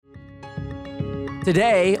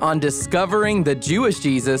Today on Discovering the Jewish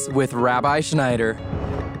Jesus with Rabbi Schneider.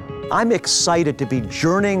 I'm excited to be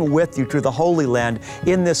journeying with you through the Holy Land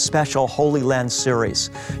in this special Holy Land series.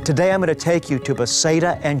 Today I'm going to take you to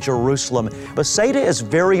Bethsaida and Jerusalem. Bethsaida is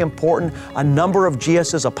very important. A number of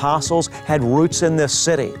Jesus' apostles had roots in this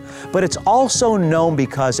city. But it's also known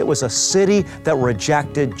because it was a city that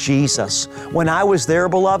rejected Jesus. When I was there,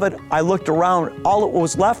 beloved, I looked around. All that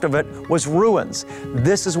was left of it was ruins.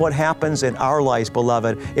 This is what happens in our lives,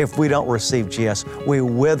 beloved, if we don't receive Jesus. We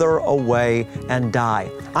wither away and die.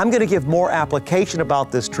 I'm going to give more application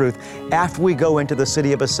about this truth after we go into the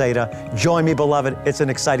city of Bethsaida. Join me, beloved. It's an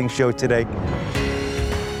exciting show today.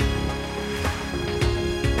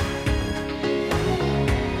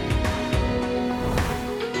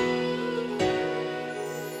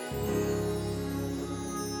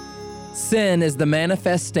 Sin is the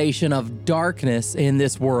manifestation of darkness in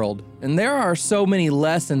this world. And there are so many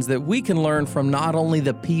lessons that we can learn from not only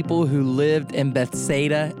the people who lived in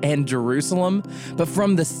Bethsaida and Jerusalem, but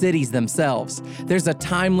from the cities themselves. There's a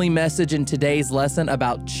timely message in today's lesson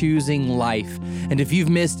about choosing life. And if you've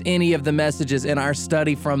missed any of the messages in our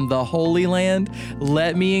study from the Holy Land,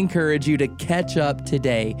 let me encourage you to catch up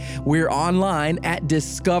today. We're online at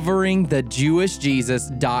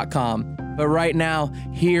discoveringthejewishjesus.com. But right now,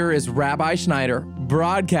 here is Rabbi Schneider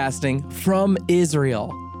broadcasting from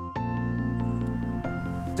Israel.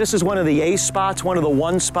 This is one of the A spots, one of the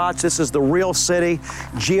one spots. This is the real city.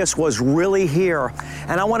 Jesus was really here.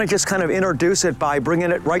 And I want to just kind of introduce it by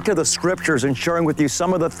bringing it right to the scriptures and sharing with you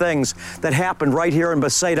some of the things that happened right here in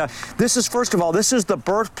Bethsaida. This is, first of all, this is the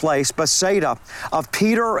birthplace, Bethsaida, of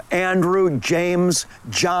Peter, Andrew, James,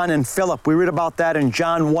 John, and Philip. We read about that in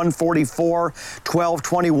John 1:44,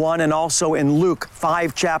 12:21, and also in Luke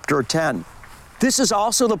 5, chapter 10. This is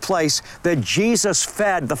also the place that Jesus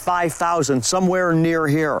fed the 5,000, somewhere near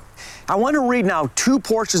here. I want to read now two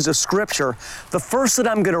portions of Scripture. The first that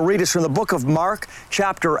I'm going to read is from the book of Mark,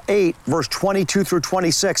 chapter 8, verse 22 through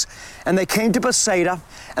 26. And they came to Bethsaida,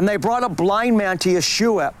 and they brought a blind man to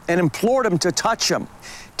Yeshua and implored him to touch him.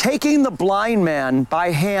 Taking the blind man by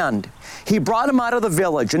hand, he brought him out of the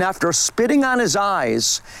village, and after spitting on his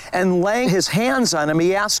eyes and laying his hands on him,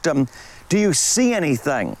 he asked him, "Do you see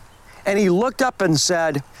anything?" And he looked up and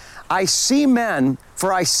said, "I see men,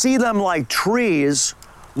 for I see them like trees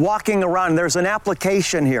walking around." There's an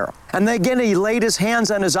application here. And then again, he laid his hands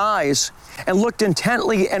on his eyes and looked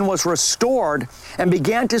intently and was restored and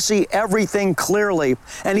began to see everything clearly.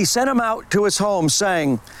 And he sent him out to his home,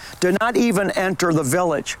 saying, "Do not even enter the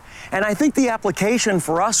village." And I think the application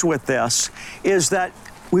for us with this is that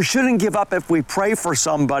we shouldn't give up if we pray for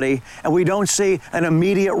somebody and we don't see an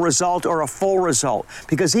immediate result or a full result.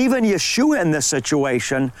 Because even Yeshua in this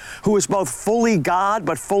situation, who was both fully God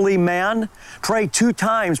but fully man, prayed 2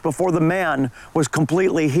 times before the man was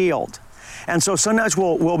completely healed. And so sometimes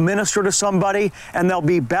we'll minister to somebody and they'll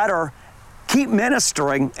be better. Keep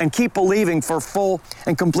ministering and keep believing for full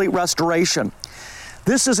and complete restoration.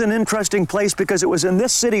 This is an interesting place because it was in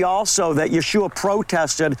this city also that Yeshua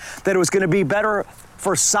protested that it was going to be better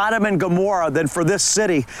for Sodom and Gomorrah than for this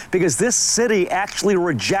city, because this city actually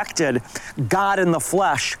rejected God in the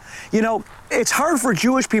flesh. You know, it's hard for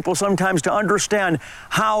Jewish people sometimes to understand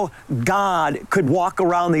how God could walk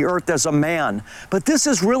around the earth as a man. But this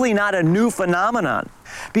is really not a new phenomenon,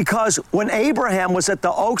 because when Abraham was at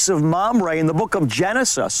the Oaks of Mamre in the book of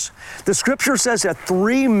Genesis, the scripture says that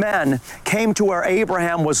 3 men came to where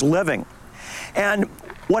Abraham was living. And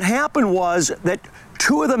what happened was that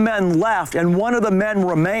 2 of the men left and 1 of the men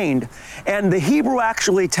remained. And the Hebrew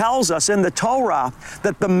actually tells us in the Torah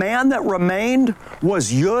that the man that remained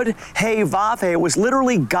was Yud He Vav He. It was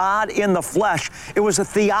literally God in the flesh. It was a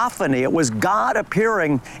theophany. It was God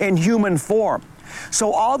appearing in human form.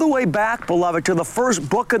 So all the way back, beloved, to the first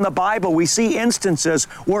book in the Bible, we see instances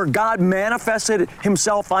where God manifested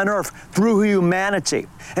himself on earth through humanity.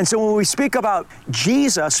 And so when we speak about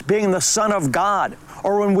Jesus being the Son of God,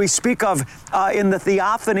 or when we speak of in the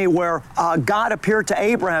theophany where God appeared to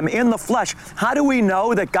Abraham in the flesh, how do we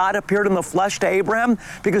know that God appeared in the flesh to Abraham?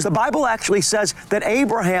 Because the Bible actually says that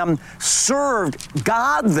Abraham served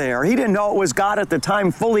God there. He didn't know it was God at the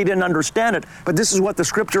time, fully didn't understand it. But this is what the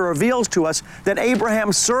scripture reveals to us, that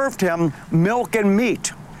Abraham served him milk and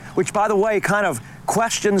meat, which, by the way, kind of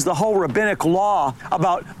questions the whole rabbinic law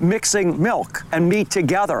about mixing milk and meat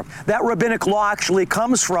together. That rabbinic law actually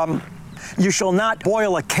comes from, you shall not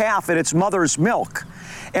boil a calf in its mother's milk.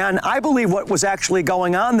 And I believe what was actually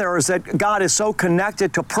going on there is that God is so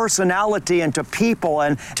connected to personality and to people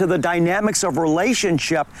and to the dynamics of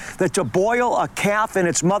relationship that to boil a calf in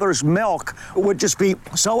its mother's milk would just be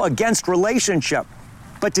so against relationship.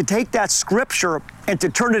 But to take that scripture and to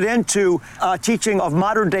turn it into a teaching of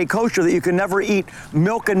modern day kosher that you can never eat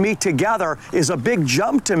milk and meat together is a big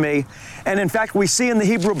jump to me. And in fact, we see in the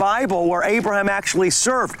Hebrew Bible where Abraham actually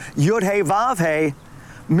served Yud He Vav He,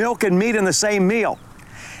 milk and meat in the same meal.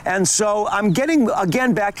 And so I'm getting,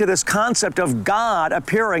 again, back to this concept of God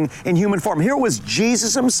appearing in human form. Here was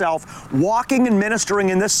Jesus himself walking and ministering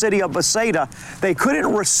in this city of Bethsaida. They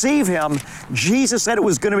couldn't receive him. Jesus said it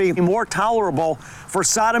was going to be more tolerable for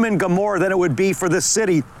Sodom and Gomorrah than it would be for this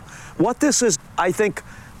city. What this is, I think,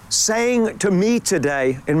 saying to me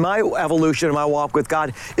today in my evolution, in my walk with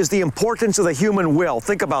God, is the importance of the human will.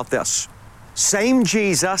 Think about this. Same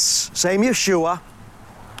Jesus, same Yeshua,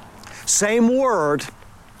 same word.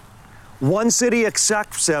 One city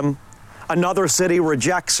accepts him, another city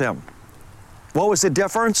rejects him. What was the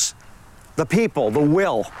difference? The people, the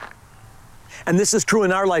will. And this is true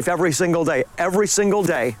in our life every single day. Every single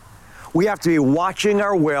day, we have to be watching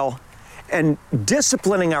our will and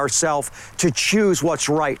disciplining ourselves to choose what's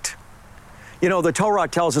right. You know, the Torah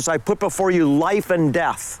tells us, I put before you life and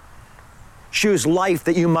death. Choose life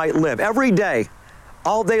that you might live. Every day,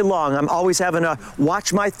 all day long, I'm always having to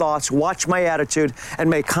watch my thoughts, watch my attitude, and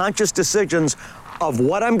make conscious decisions of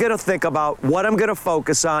what I'm going to think about, what I'm going to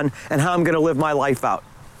focus on, and how I'm going to live my life out.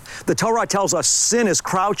 The Torah tells us sin is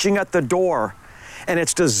crouching at the door, and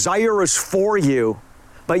its desire is for you,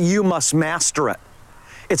 but you must master it.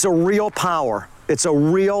 It's a real power. It's a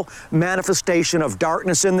real manifestation of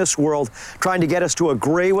darkness in this world, trying to get us to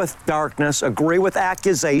agree with darkness, agree with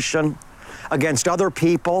accusation against other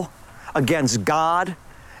people, against God,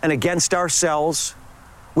 and against ourselves.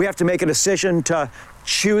 We have to make a decision to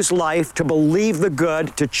choose life, to believe the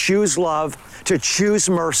good, to choose love, to choose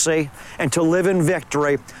mercy, and to live in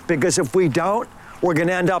victory. Because if we don't, we're going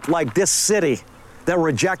to end up like this city that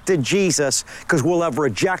rejected Jesus, because we'll have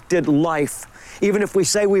rejected life. Even if we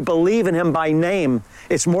say we believe in him by name,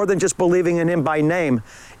 it's more than just believing in him by name.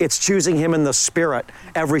 It's choosing him in the spirit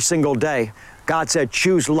every single day. God said,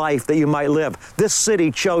 choose life that you might live. This city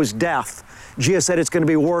chose death. Jesus said it's going to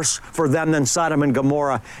be worse for them than Sodom and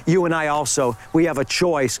Gomorrah. You and I also, we have a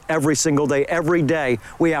choice every single day. Every day,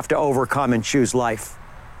 we have to overcome and choose life.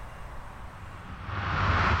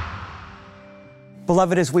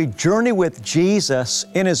 Beloved, as we journey with Jesus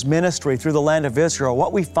in his ministry through the land of Israel,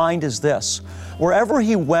 what we find is this. Wherever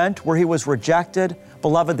he went, where he was rejected,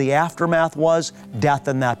 beloved, the aftermath was death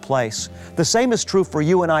in that place. The same is true for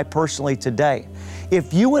you and I personally today.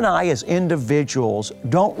 If you and I as individuals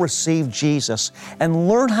don't receive Jesus and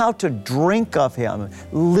learn how to drink of him,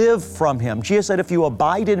 live from him, Jesus said, if you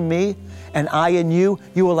abide in me and I in you,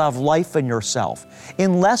 you will have life in yourself.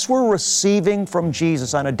 Unless we're receiving from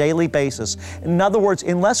Jesus on a daily basis, in other words,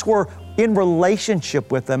 unless we're in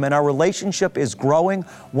relationship with him and our relationship is growing,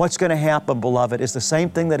 what's going to happen, beloved, is the same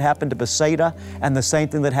thing that happened to Bethsaida and the same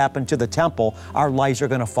thing that happened to the temple. Our lives are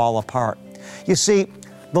going to fall apart. You see,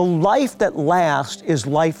 the life that lasts is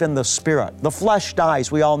life in the Spirit. The flesh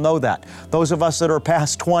dies, we all know that. Those of us that are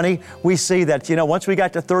past 20, we see that, once we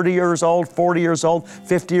got to 30 years old, 40 years old,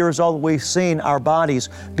 50 years old, we've seen our bodies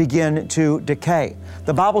begin to decay.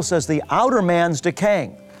 The Bible says the outer man's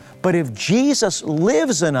decaying. But if Jesus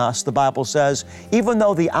lives in us, the Bible says, even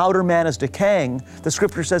though the outer man is decaying, the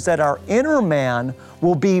Scripture says that our inner man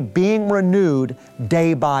will be being renewed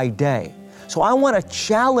day by day. So I want to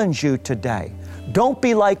challenge you today. Don't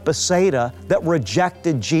be like Bethsaida that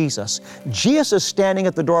rejected Jesus. Jesus is standing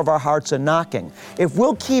at the door of our hearts and knocking. If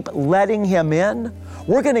we'll keep letting him in,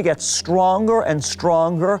 we're going to get stronger and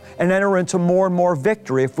stronger and enter into more and more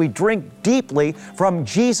victory if we drink deeply from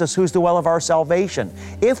Jesus, who's the well of our salvation.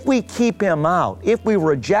 If we keep him out, if we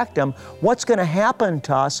reject him, what's going to happen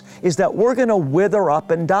to us is that we're going to wither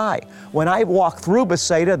up and die. When I walked through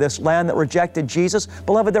Bethsaida, this land that rejected Jesus,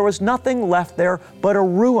 beloved, there was nothing left there but a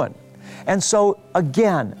ruin. And so,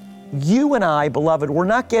 again, you and I, beloved, we're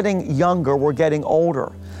not getting younger, we're getting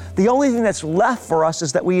older. The only thing that's left for us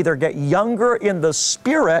is that we either get younger in the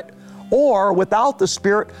Spirit, or without the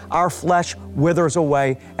Spirit, our flesh withers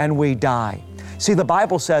away and we die. See, the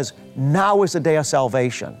Bible says, now is the day of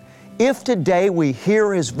salvation. If today we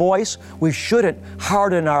hear his voice, we shouldn't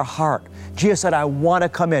harden our heart. Jesus said, I want to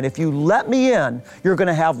come in. If you let me in, you're going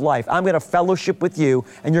to have life. I'm going to fellowship with you,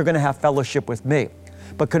 and you're going to have fellowship with me.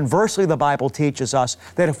 But conversely, the Bible teaches us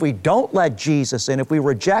that if we don't let Jesus in, if we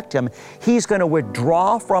reject him, he's going to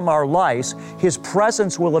withdraw from our lives. His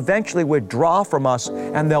presence will eventually withdraw from us,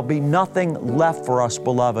 and there'll be nothing left for us,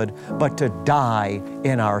 beloved, but to die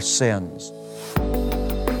in our sins.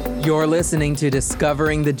 You're listening to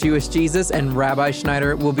Discovering the Jewish Jesus, and Rabbi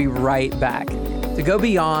Schneider will be right back to go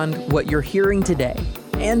beyond what you're hearing today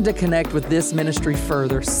And to connect with this ministry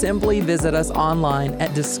further, simply visit us online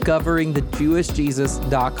at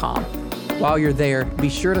discoveringthejewishjesus.com. While you're there, be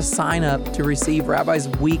sure to sign up to receive Rabbi's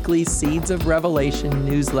weekly Seeds of Revelation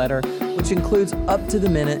newsletter, which includes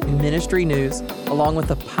up-to-the-minute ministry news along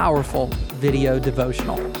with a powerful video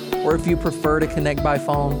devotional. Or if you prefer to connect by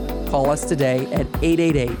phone, call us today at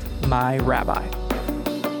 888-MY-RABBI.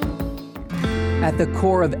 At the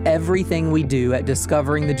core of everything we do at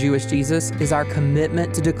Discovering the Jewish Jesus is our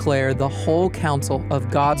commitment to declare the whole counsel of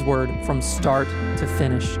God's Word from start to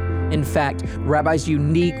finish. In fact, Rabbi's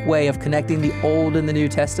unique way of connecting the Old and the New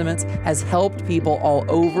Testaments has helped people all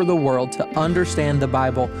over the world to understand the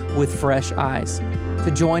Bible with fresh eyes. To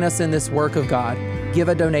join us in this work of God, give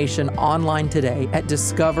a donation online today at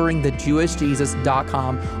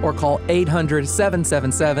discoveringthejewishjesus.com or call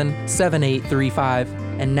 800-777-7835.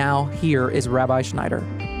 And now, here is Rabbi Schneider.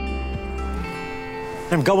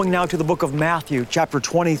 I'm going now to the book of Matthew, chapter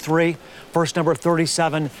 23, verse number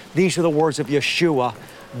 37. These are the words of Yeshua.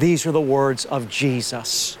 These are the words of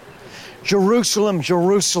Jesus. Jerusalem,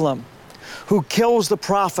 Jerusalem, who kills the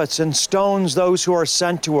prophets and stones those who are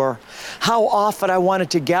sent to her. How often I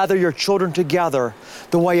wanted to gather your children together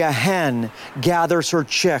the way a hen gathers her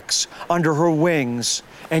chicks under her wings,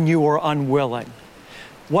 and you were unwilling.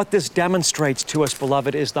 What this demonstrates to us,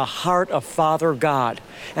 beloved, is the heart of Father God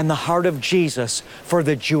and the heart of Jesus for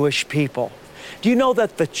the Jewish people. Do you know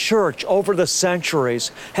that the church over the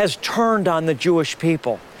centuries has turned on the Jewish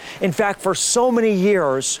people? In fact, for so many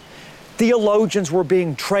years, theologians were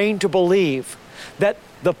being trained to believe that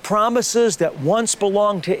the promises that once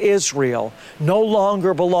belonged to Israel no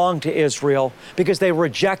longer belong to Israel because they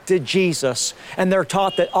rejected Jesus. And they're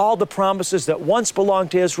taught that all the promises that once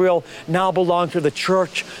belonged to Israel now belong to the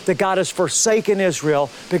church, that God has forsaken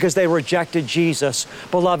Israel because they rejected Jesus.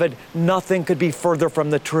 Beloved, nothing could be further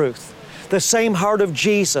from the truth. The same heart of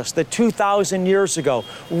Jesus that 2,000 years ago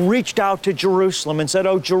reached out to Jerusalem and said,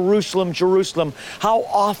 "Oh, Jerusalem, Jerusalem, how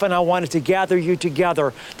often I wanted to gather you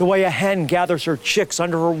together the way a hen gathers her chicks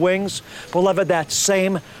under her wings." Beloved, that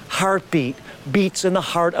same heartbeat beats in the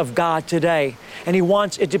heart of God today. And He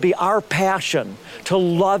wants it to be our passion to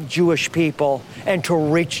love Jewish people and to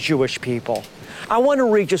reach Jewish people. I want to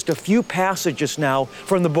read just a few passages now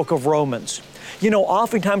from the book of Romans. You know,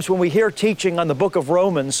 oftentimes when we hear teaching on the book of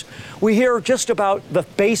Romans, we hear just about the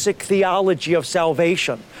basic theology of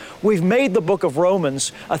salvation. We've made the book of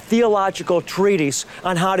Romans a theological treatise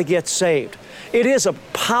on how to get saved. It is a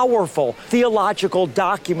powerful theological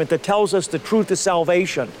document that tells us the truth of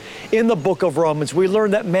salvation. In the book of Romans, we learn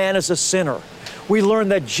that man is a sinner. We learn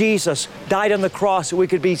that Jesus died on the cross so we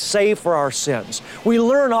could be saved for our sins. We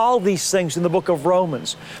learn all these things in the book of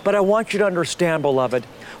Romans. But I want you to understand, beloved,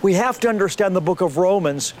 we have to understand the book of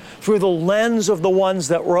Romans through the lens of the ones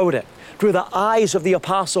that wrote it, through the eyes of the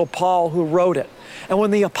Apostle Paul who wrote it. And when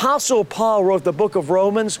the Apostle Paul wrote the book of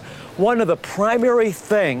Romans, one of the primary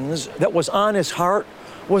things that was on his heart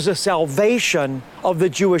was the salvation of the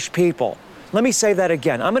Jewish people. Let me say that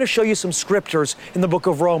again. I'm going to show you some scriptures in the book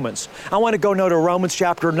of Romans. I want to go now to Romans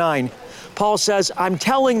chapter 9. Paul says, "I'm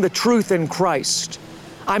telling the truth in Christ.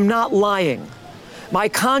 I'm not lying. My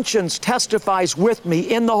conscience testifies with me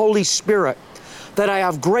in the Holy Spirit that I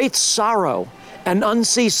have great sorrow and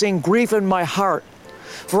unceasing grief in my heart.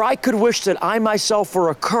 For I could wish that I myself were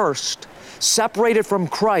accursed, separated from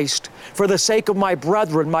Christ, for the sake of my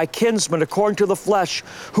brethren, my kinsmen, according to the flesh,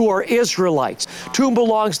 who are Israelites, to whom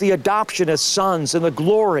belongs the adoption as sons, and the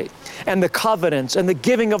glory, and the covenants, and the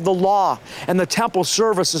giving of the law, and the temple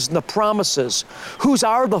services, and the promises, whose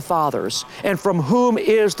are the fathers, and from whom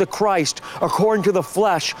is the Christ, according to the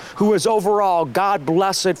flesh, who is over all, God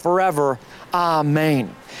blessed forever.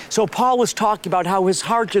 Amen." So Paul is talking about how his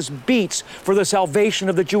heart just beats for the salvation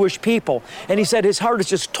of the Jewish people. And he said his heart is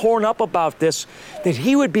just torn up about this, that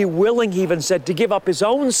he would be willing, he even said, to give up his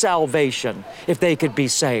own salvation if they could be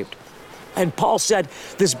saved. And Paul said,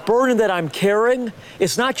 this burden that I'm carrying,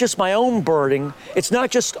 it's not just my own burden, it's not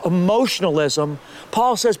just emotionalism.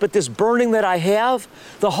 Paul says, but this burden that I have,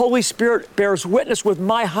 the Holy Spirit bears witness with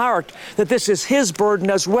my heart that this is His burden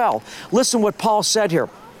as well. Listen what Paul said here.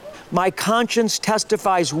 My conscience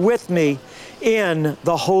testifies with me in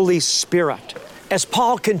the Holy Spirit. As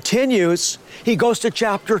Paul continues, he goes to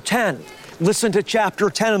chapter 10. Listen to chapter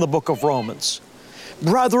 10 in the book of Romans.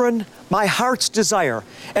 Brethren, my heart's desire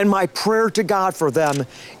and my prayer to God for them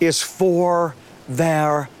is for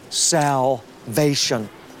their salvation.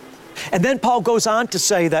 And then Paul goes on to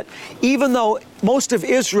say that even though most of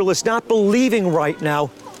Israel is not believing right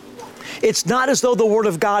now, It's not as though the Word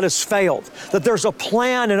of God has failed, that there's a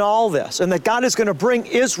plan in all this, and that God is going to bring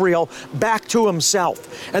Israel back to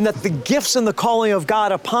Himself, and that the gifts and the calling of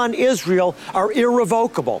God upon Israel are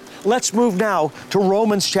irrevocable. Let's move now to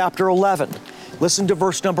Romans chapter 11. Listen to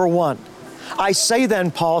verse number 1. I say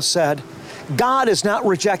then, Paul said, God has not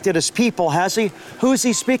rejected His people, has He? Who is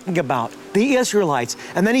He speaking about? The Israelites.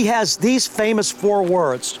 And then He has these famous 4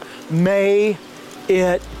 words, may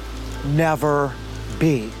it never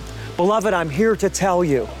be. Beloved, I'm here to tell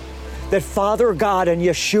you that Father God and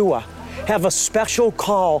Yeshua have a special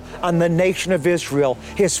call on the nation of Israel,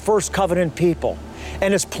 His first covenant people.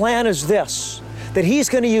 And His plan is this, that He's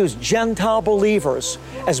going to use Gentile believers,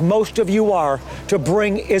 as most of you are, to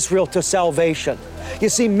bring Israel to salvation. You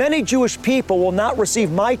see, many Jewish people will not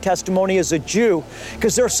receive my testimony as a Jew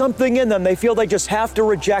because there's something in them. They feel they just have to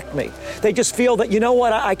reject me. They just feel that, you know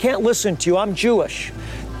what, I can't listen to you, I'm Jewish.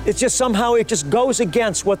 It's just somehow, it just goes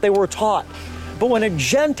against what they were taught. But when a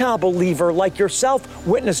Gentile believer like yourself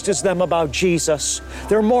witnesses them about Jesus,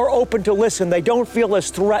 they're more open to listen. They don't feel as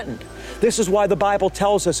threatened. This is why the Bible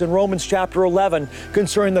tells us in Romans chapter 11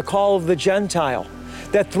 concerning the call of the Gentile,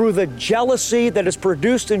 that through the jealousy that is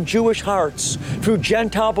produced in Jewish hearts through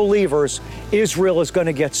Gentile believers, Israel is going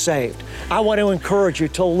to get saved. I want to encourage you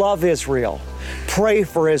to love Israel. Pray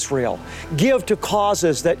for Israel. Give to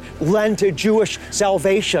causes that lend to Jewish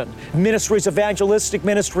salvation. Ministries, evangelistic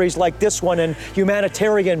ministries like this one, and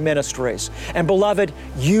humanitarian ministries. And beloved,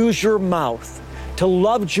 use your mouth to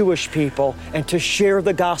love Jewish people and to share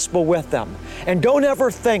the gospel with them. And don't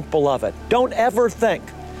ever think, beloved, don't ever think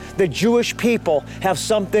the Jewish people have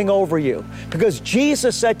something over you. Because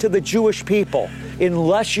Jesus said to the Jewish people,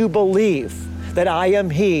 unless you believe that I am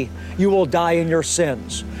He, you will die in your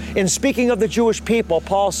sins. In speaking of the Jewish people,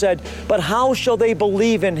 Paul said, but how shall they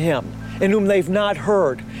believe in Him in whom they've not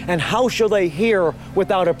heard? And how shall they hear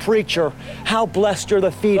without a preacher? How blessed are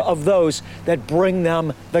the feet of those that bring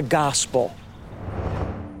them the gospel.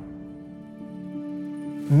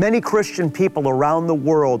 Many Christian people around the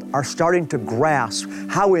world are starting to grasp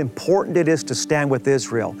how important it is to stand with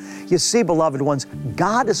Israel. You see, beloved ones,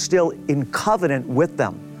 God is still in covenant with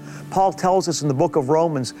them. Paul tells us in the book of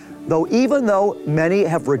Romans, even though many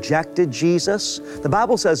have rejected Jesus, the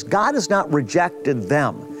Bible says God has not rejected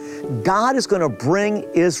them. God is going to bring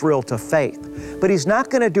Israel to faith, but He's not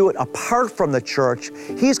going to do it apart from the church.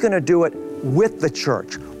 He's going to do it with the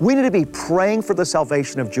church. We need to be praying for the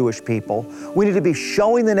salvation of Jewish people. We need to be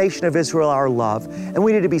showing the nation of Israel our love, and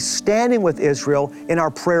we need to be standing with Israel in our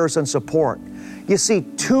prayers and support. You see,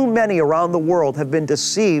 too many around the world have been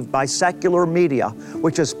deceived by secular media,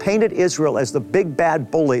 which has painted Israel as the big bad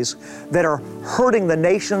bullies that are hurting the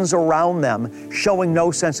nations around them, showing no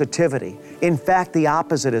sensitivity. In fact, the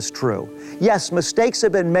opposite is true. Yes, mistakes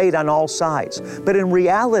have been made on all sides, but in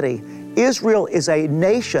reality, Israel is a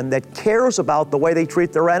nation that cares about the way they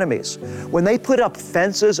treat their enemies. When they put up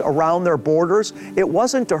fences around their borders, it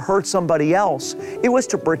wasn't to hurt somebody else, it was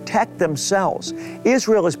to protect themselves.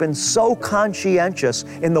 Israel has been so conscientious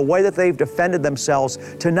in the way that they've defended themselves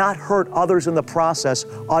to not hurt others in the process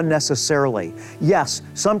unnecessarily. Yes,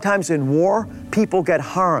 sometimes in war, people get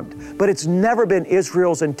harmed, but it's never been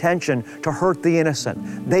Israel's intention to hurt the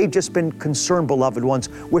innocent. They've just been concerned, beloved ones,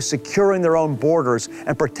 with securing their own borders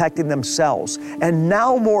and protecting themselves. And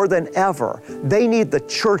now more than ever, they need the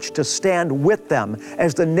church to stand with them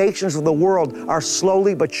as the nations of the world are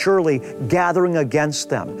slowly but surely gathering against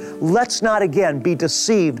them. Let's not again be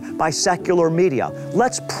deceived by secular media.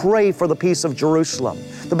 Let's pray for the peace of Jerusalem.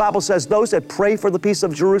 The Bible says those that pray for the peace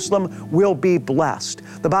of Jerusalem will be blessed.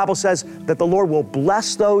 The Bible says that the Lord will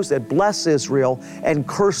bless those that bless Israel and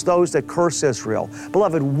curse those that curse Israel.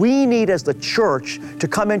 Beloved, we need as the church to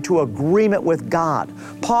come into agreement with God.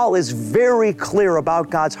 Paul is very clear about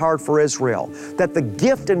God's heart for Israel, that the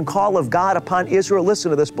gift and call of God upon Israel,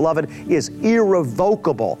 listen to this, beloved, is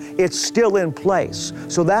irrevocable. It's still in place.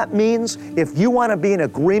 So that means if you want to be in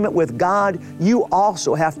agreement with God, you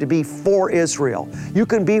also have to be for Israel. You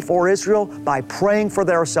can be for Israel by praying for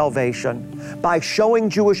their salvation, by showing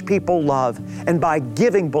Jewish people love, and by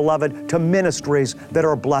giving, beloved, to ministries that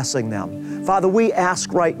are blessing them. Father, we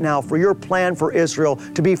ask right now for your plan for Israel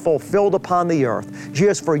to be fulfilled upon the earth.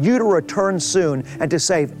 Jesus, for you to return soon and to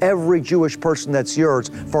save every Jewish person that's yours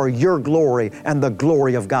for your glory and the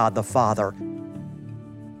glory of God the Father.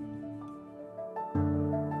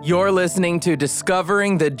 You're listening to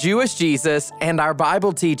Discovering the Jewish Jesus, and our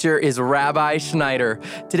Bible teacher is Rabbi Schneider.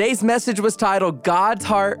 Today's message was titled, God's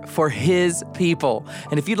Heart for His People.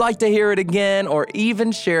 And if you'd like to hear it again or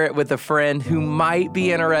even share it with a friend who might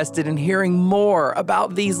be interested in hearing more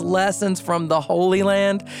about these lessons from the Holy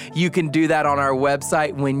Land, you can do that on our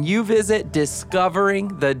website when you visit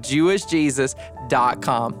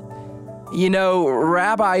discoveringthejewishjesus.com. You know,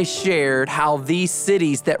 Rabbi shared how these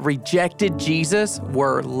cities that rejected Jesus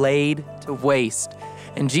were laid to waste.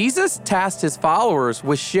 And Jesus tasked his followers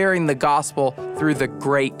with sharing the gospel through the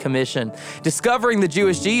Great Commission. Discovering the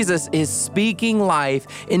Jewish Jesus is speaking life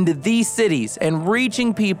into these cities and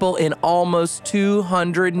reaching people in almost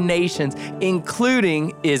 200 nations,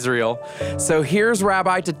 including Israel. So here's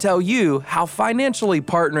Rabbi to tell you how financially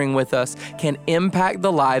partnering with us can impact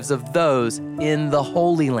the lives of those in the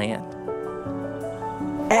Holy Land.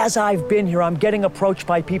 As I've been here, I'm getting approached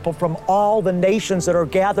by people from all the nations that are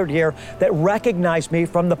gathered here that recognize me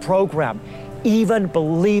from the program. Even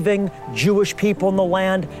believing Jewish people in the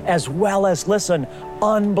land, as well as, listen,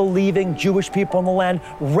 unbelieving Jewish people in the land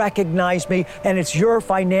recognize me, and it's your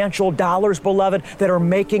financial dollars, beloved, that are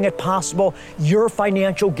making it possible. Your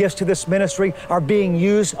financial gifts to this ministry are being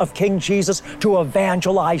used of King Jesus to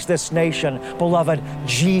evangelize this nation. Beloved,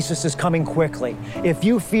 Jesus is coming quickly. If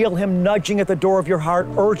you feel Him nudging at the door of your heart,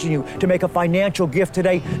 urging you to make a financial gift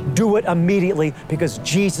today, do it immediately, because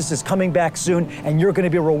Jesus is coming back soon, and you're going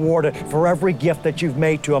to be rewarded for every gift that you've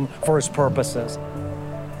made to Him for His purposes.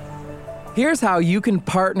 Here's how you can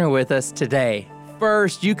partner with us today.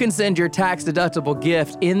 First, you can send your tax-deductible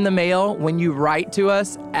gift in the mail when you write to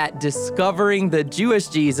us at Discovering the Jewish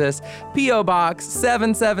Jesus, P.O. Box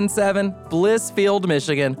 777, Blissfield,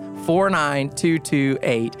 Michigan,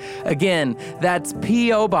 49228. Again, that's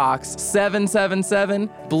P.O. Box 777,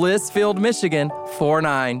 Blissfield, Michigan,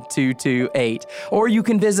 49228. Or you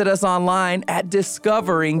can visit us online at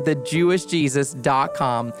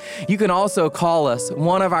discoveringthejewishjesus.com. You can also call us,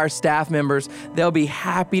 one of our staff members. They'll be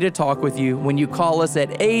happy to talk with you when you call us at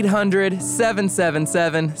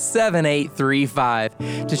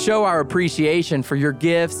 800-777-7835. To show our appreciation for your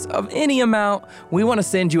gifts of any amount, we want to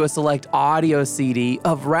send you a select audio CD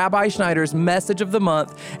of Rabbi Schneider's Message of the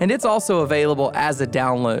Month, and it's also available as a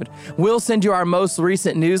download. We'll send you our most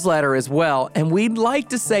recent newsletter as well, and we'd like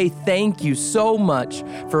to say thank you so much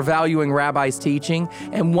for valuing Rabbi's teaching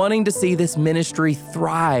and wanting to see this ministry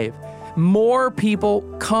thrive. More people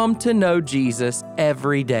come to know Jesus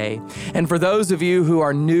every day. And for those of you who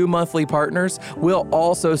are new monthly partners, we'll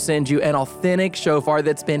also send you an authentic shofar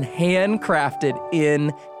that's been handcrafted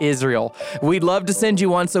in Israel. We'd love to send you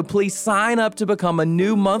one, so please sign up to become a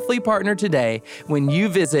new monthly partner today when you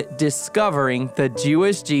visit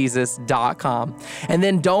discoveringthejewishjesus.com. And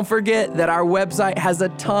then don't forget that our website has a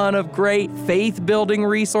ton of great faith-building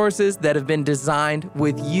resources that have been designed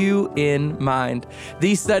with you in mind.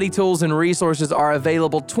 These study tools and resources are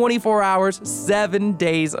available 24 hours, 7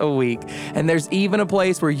 days a week. And there's even a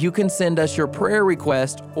place where you can send us your prayer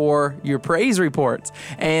request or your praise reports.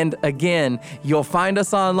 And again, you'll find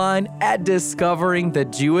us online at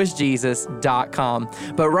discoveringthejewishjesus.com.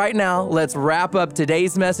 But right now, let's wrap up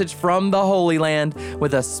today's message from the Holy Land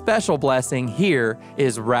with a special blessing. Here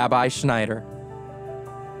is Rabbi Schneider.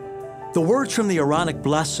 The words from the Aaronic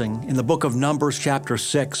blessing in the book of Numbers chapter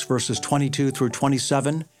 6, verses 22 through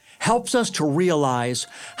 27, helps us to realize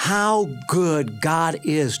how good God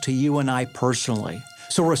is to you and I personally.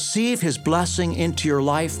 So receive His blessing into your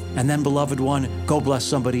life, and then, beloved one, go bless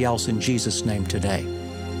somebody else in Jesus' name today.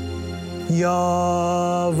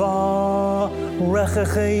 Yavarech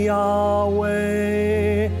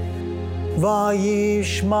Yahweh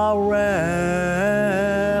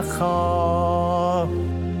vayishmarecha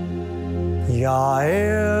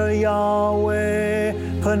Ya'er Yahweh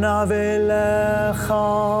panav elecha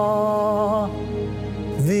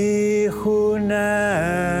vichunecha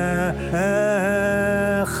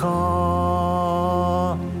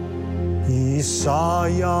Yisa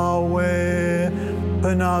Yahweh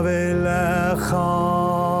panav elecha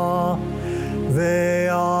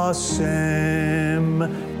ve'asem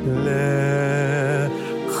lecha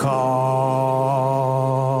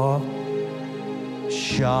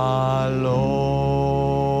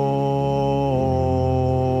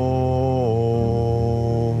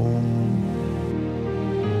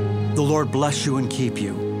The Lord bless you and keep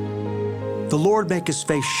you. The Lord make His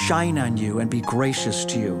face shine on you and be gracious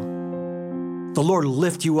to you. The Lord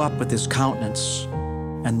lift you up with His countenance,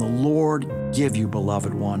 and the Lord give you,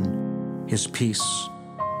 beloved one, His peace.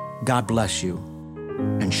 God bless you,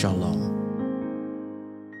 and shalom.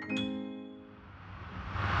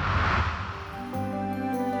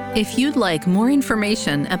 If you'd like more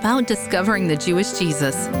information about discovering the Jewish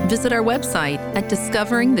Jesus, visit our website at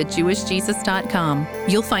discoveringthejewishjesus.com.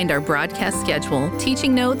 You'll find our broadcast schedule,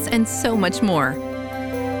 teaching notes, and so much more.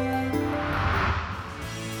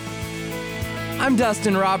 I'm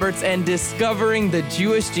Dustin Roberts, and Discovering the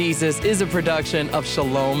Jewish Jesus is a production of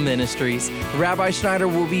Shalom Ministries. Rabbi Schneider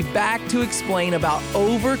will be back to explain about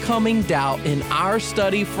overcoming doubt in our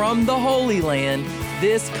study from the Holy Land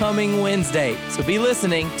this coming Wednesday. So be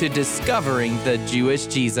listening to Discovering the Jewish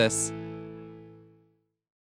Jesus.